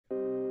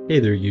Hey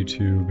there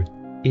YouTube,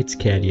 it's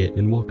Cadiot,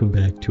 and welcome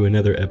back to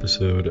another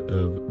episode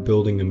of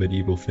Building a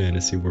Medieval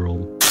Fantasy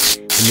World.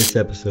 In this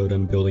episode,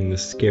 I'm building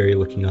this scary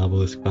looking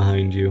obelisk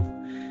behind you.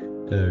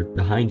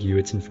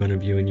 It's in front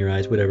of you, in your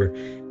eyes, whatever.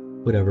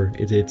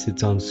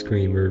 It's on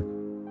screen,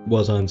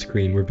 was on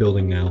screen, we're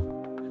building now.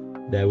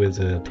 That was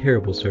a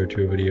terrible start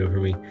to a video for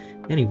me.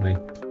 Anyway,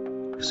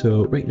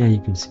 so right now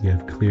you can see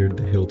I've cleared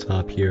the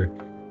hilltop here.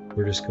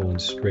 We're just going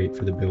straight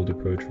for the build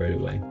approach right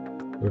away.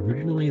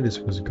 Originally, this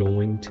was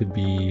going to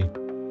be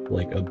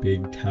like a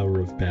big Tower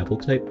of Babel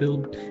type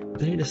build, but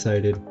then I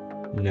decided,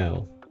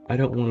 no, I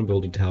don't want to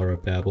build a Tower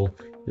of Babel.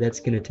 That's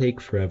going to take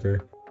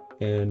forever,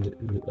 and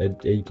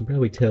you can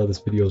probably tell this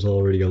video is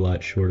already a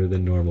lot shorter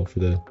than normal for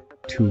the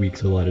 2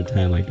 weeks allotted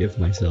time I give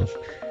myself,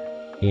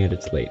 and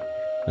it's late.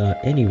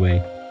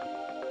 Anyway,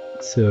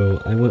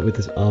 so I went with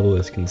this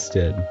obelisk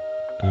instead.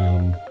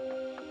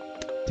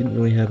 Didn't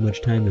really have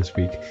much time this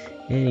week.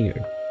 Any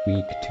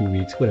week, 2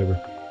 weeks,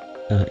 whatever.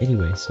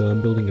 Anyway, so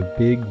I'm building a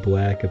big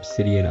black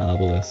obsidian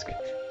obelisk.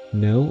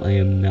 No, I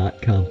am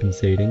not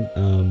compensating.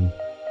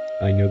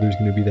 I know there's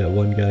going to be that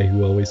one guy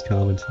who always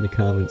comments in the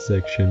comment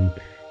section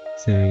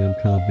saying I'm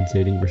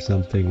compensating for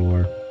something,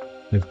 or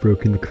I've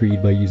broken the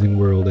creed by using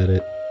world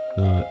edit.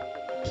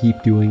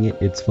 Keep doing it,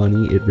 it's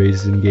funny, it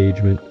raises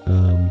engagement.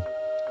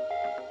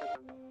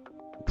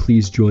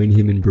 Please join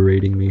him in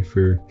berating me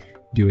for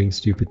doing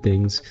stupid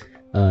things.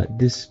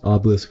 This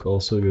obelisk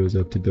also goes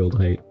up to build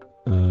height.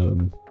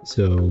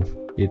 So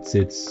it's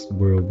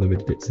world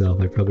limited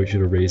itself. I probably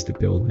should have raised the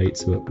build height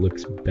so it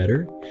looks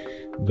better,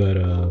 but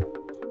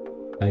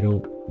I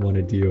don't want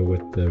to deal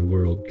with the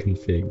world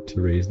config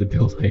to raise the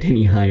build height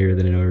any higher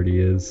than it already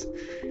is.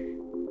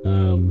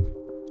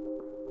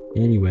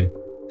 Anyway,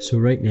 so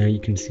right now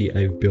you can see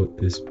I've built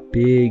this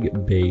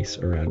big base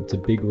around. It's a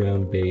big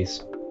round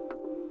base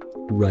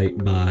right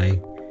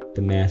by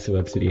the massive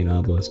obsidian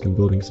obelisk. I'm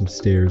building some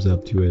stairs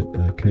up to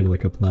it, kind of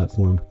like a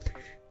platform.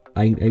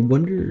 I don't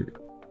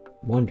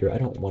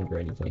wonder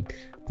anything.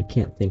 I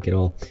can't think at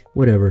all.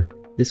 Whatever.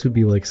 This would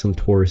be like some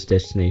tourist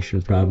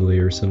destination probably,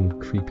 or some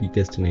creepy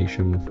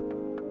destination,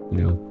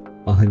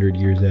 100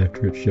 years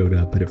after it showed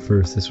up, but at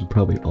first this would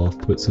probably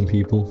off-put some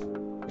people,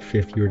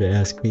 if you were to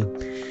ask me.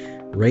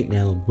 Right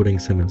now I'm putting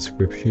some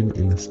inscription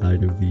in the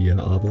side of the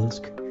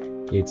obelisk.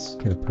 It's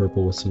kind of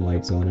purple with some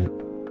lights on it.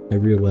 I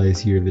realize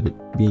here that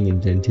it being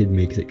indented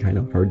makes it kind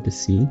of hard to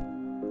see,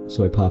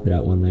 so I pop it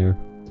out one layer.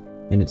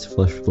 And it's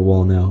flush with the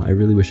wall now. I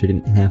really wish I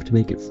didn't have to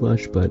make it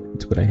flush, but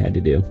it's what I had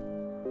to do.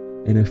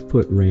 And I've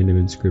put random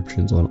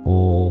inscriptions on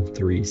all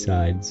 3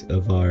 sides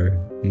of our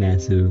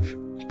massive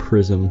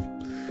prism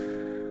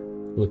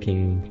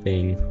looking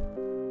thing.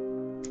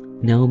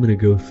 Now I'm going to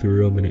go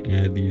through, I'm going to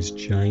add these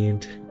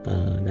giant,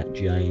 not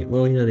giant,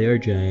 well yeah they are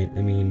giant,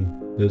 I mean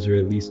those are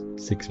at least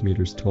 6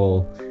 meters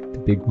tall,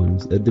 the big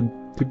ones, the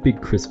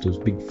big crystals,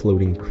 big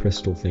floating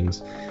crystal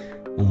things.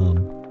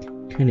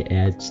 Kind of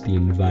adds to the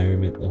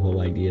environment, the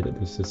whole idea that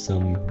this is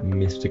some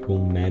mystical,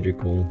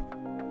 magical,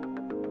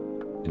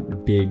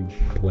 big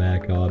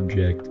black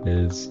object that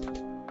is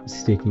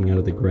sticking out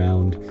of the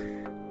ground.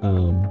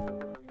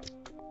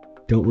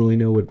 Don't really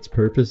know what its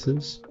purpose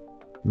is.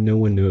 No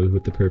one knows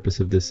what the purpose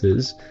of this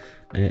is,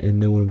 and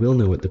no one will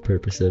know what the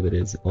purpose of it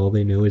is. All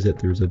they know is that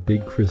there's a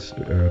big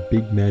crystal, or a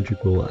big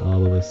magical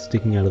obelisk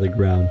sticking out of the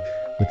ground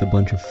with a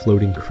bunch of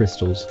floating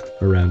crystals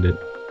around it.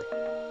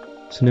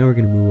 So now we're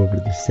going to move over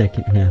to the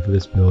second half of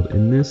this build,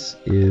 and this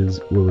is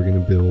where we're going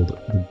to build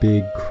the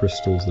big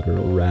crystals that are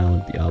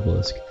around the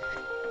obelisk.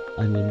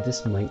 I mean,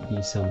 this might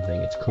be something,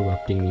 it's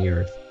corrupting the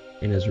earth,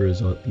 and as a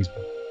result, these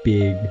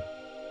big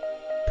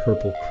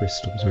purple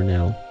crystals are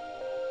now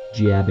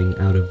jabbing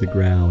out of the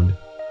ground.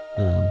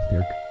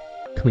 They're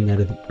coming out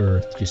of the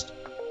earth, just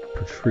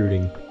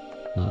protruding,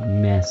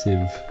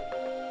 massive,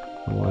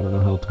 I don't know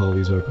how tall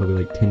these are,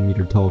 probably like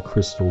 10-meter tall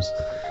crystals.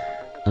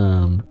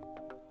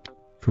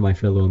 For my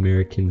fellow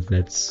Americans,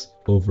 that's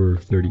over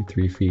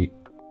 33 feet.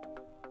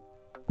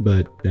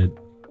 But that,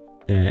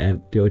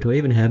 do I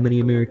even have many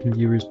American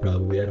viewers?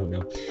 Probably, I don't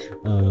know.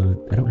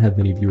 I don't have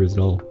many viewers at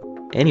all.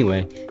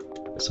 Anyway,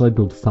 so I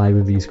built 5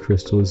 of these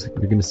crystals.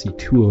 You're gonna see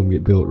 2 of them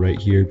get built right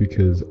here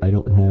because I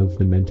don't have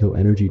the mental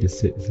energy to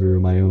sit through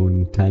my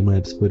own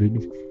time-lapse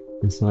footage,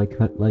 and so I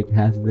cut like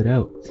half of it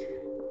out.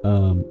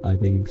 I've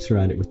been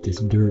surrounded with this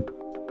dirt,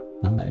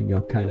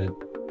 kind of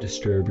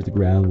disturbed the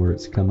ground where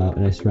it's come out,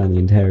 and I surround the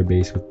entire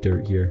base with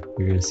dirt here.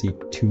 You're gonna see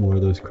 2 more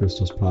of those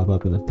crystals pop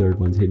up, and the 3rd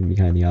one's hidden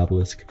behind the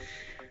obelisk.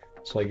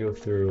 So I go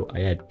through,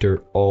 I add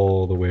dirt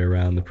all the way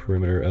around the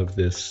perimeter of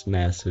this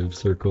massive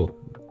circle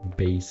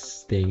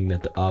base thing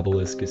that the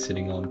obelisk is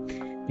sitting on.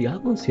 The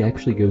obelisk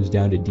actually goes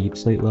down to deep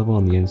slate level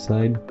on the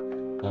inside.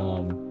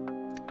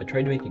 I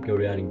tried to make it go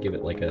down and give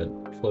it like a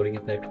floating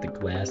effect with the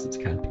glass that's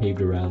kind of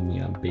paved around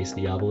the base of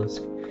the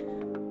obelisk.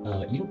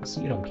 You don't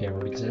see it on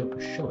camera because I don't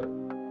show it.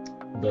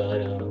 But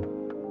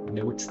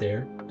know it's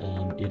there.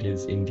 It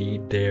is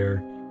indeed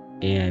there,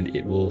 and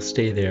it will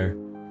stay there.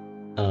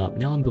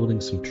 Now I'm building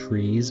some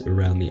trees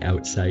around the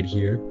outside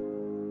here.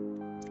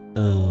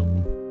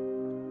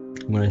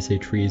 When I say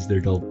trees,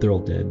 they're all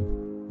dead.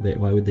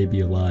 Why would they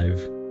be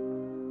alive?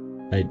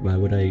 Why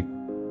would I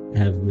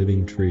have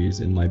living trees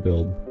in my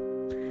build?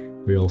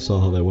 We all saw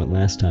how that went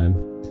last time.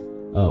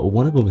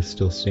 One of them is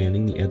still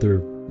standing. The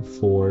other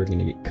 4 are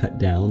gonna get cut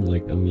down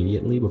like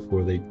immediately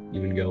before they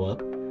even go up.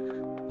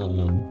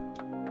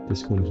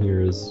 This one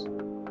here is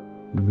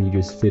me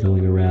just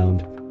fiddling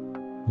around,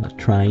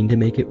 trying to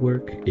make it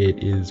work.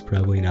 It is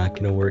probably not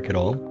gonna work at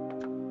all.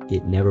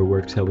 It never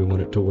works how we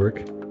want it to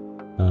work.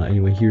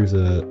 Anyway, here's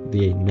the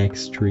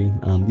next tree.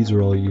 These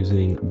are all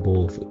using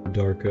both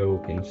dark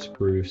oak and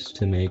spruce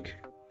to make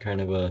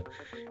kind of a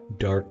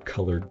dark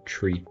colored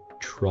tree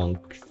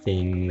trunk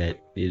thing that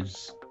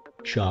is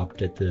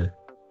chopped at the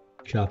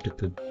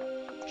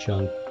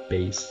chunk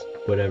base,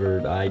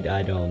 whatever. I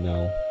don't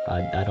know.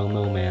 I don't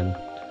know, man.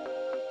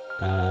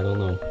 I don't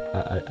know.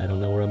 I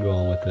don't know where I'm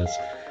going with this.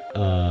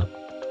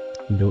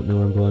 Don't know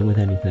where I'm going with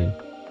anything.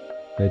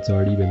 It's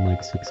already been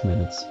like 6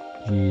 minutes.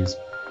 Jeez.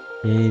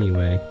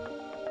 Anyway,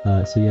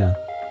 so yeah,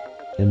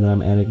 and then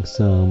I'm adding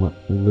some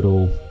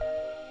little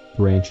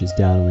branches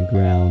down on the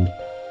ground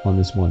on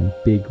this one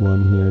big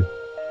one here.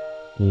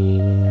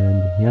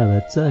 And yeah,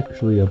 that's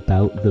actually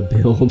about the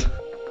build.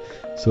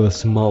 So a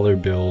smaller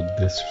build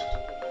this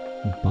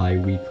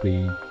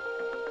bi-weekly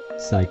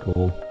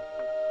cycle.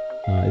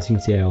 As you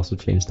can see, I also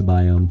changed the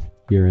biome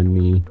here in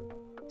the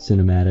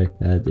cinematic.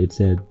 It's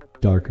a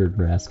darker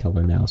grass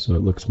color now, so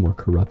it looks more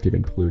corrupted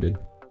and polluted.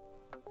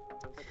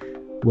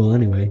 Well,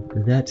 anyway,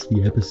 that's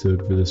the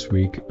episode for this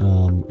week.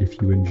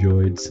 If you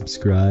enjoyed,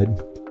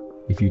 subscribe.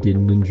 If you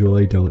didn't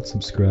enjoy, don't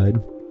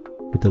subscribe.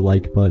 Hit the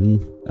like button,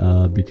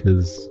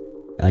 because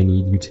I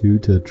need you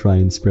to try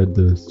and spread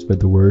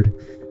the word.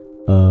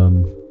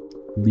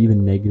 Leave a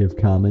negative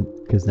comment,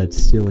 because that's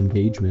still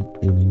engagement,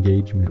 and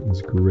engagement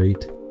is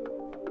great.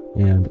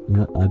 And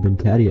yeah, I've been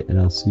Cadiot, and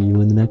I'll see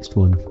you in the next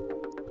one.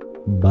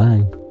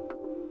 Bye.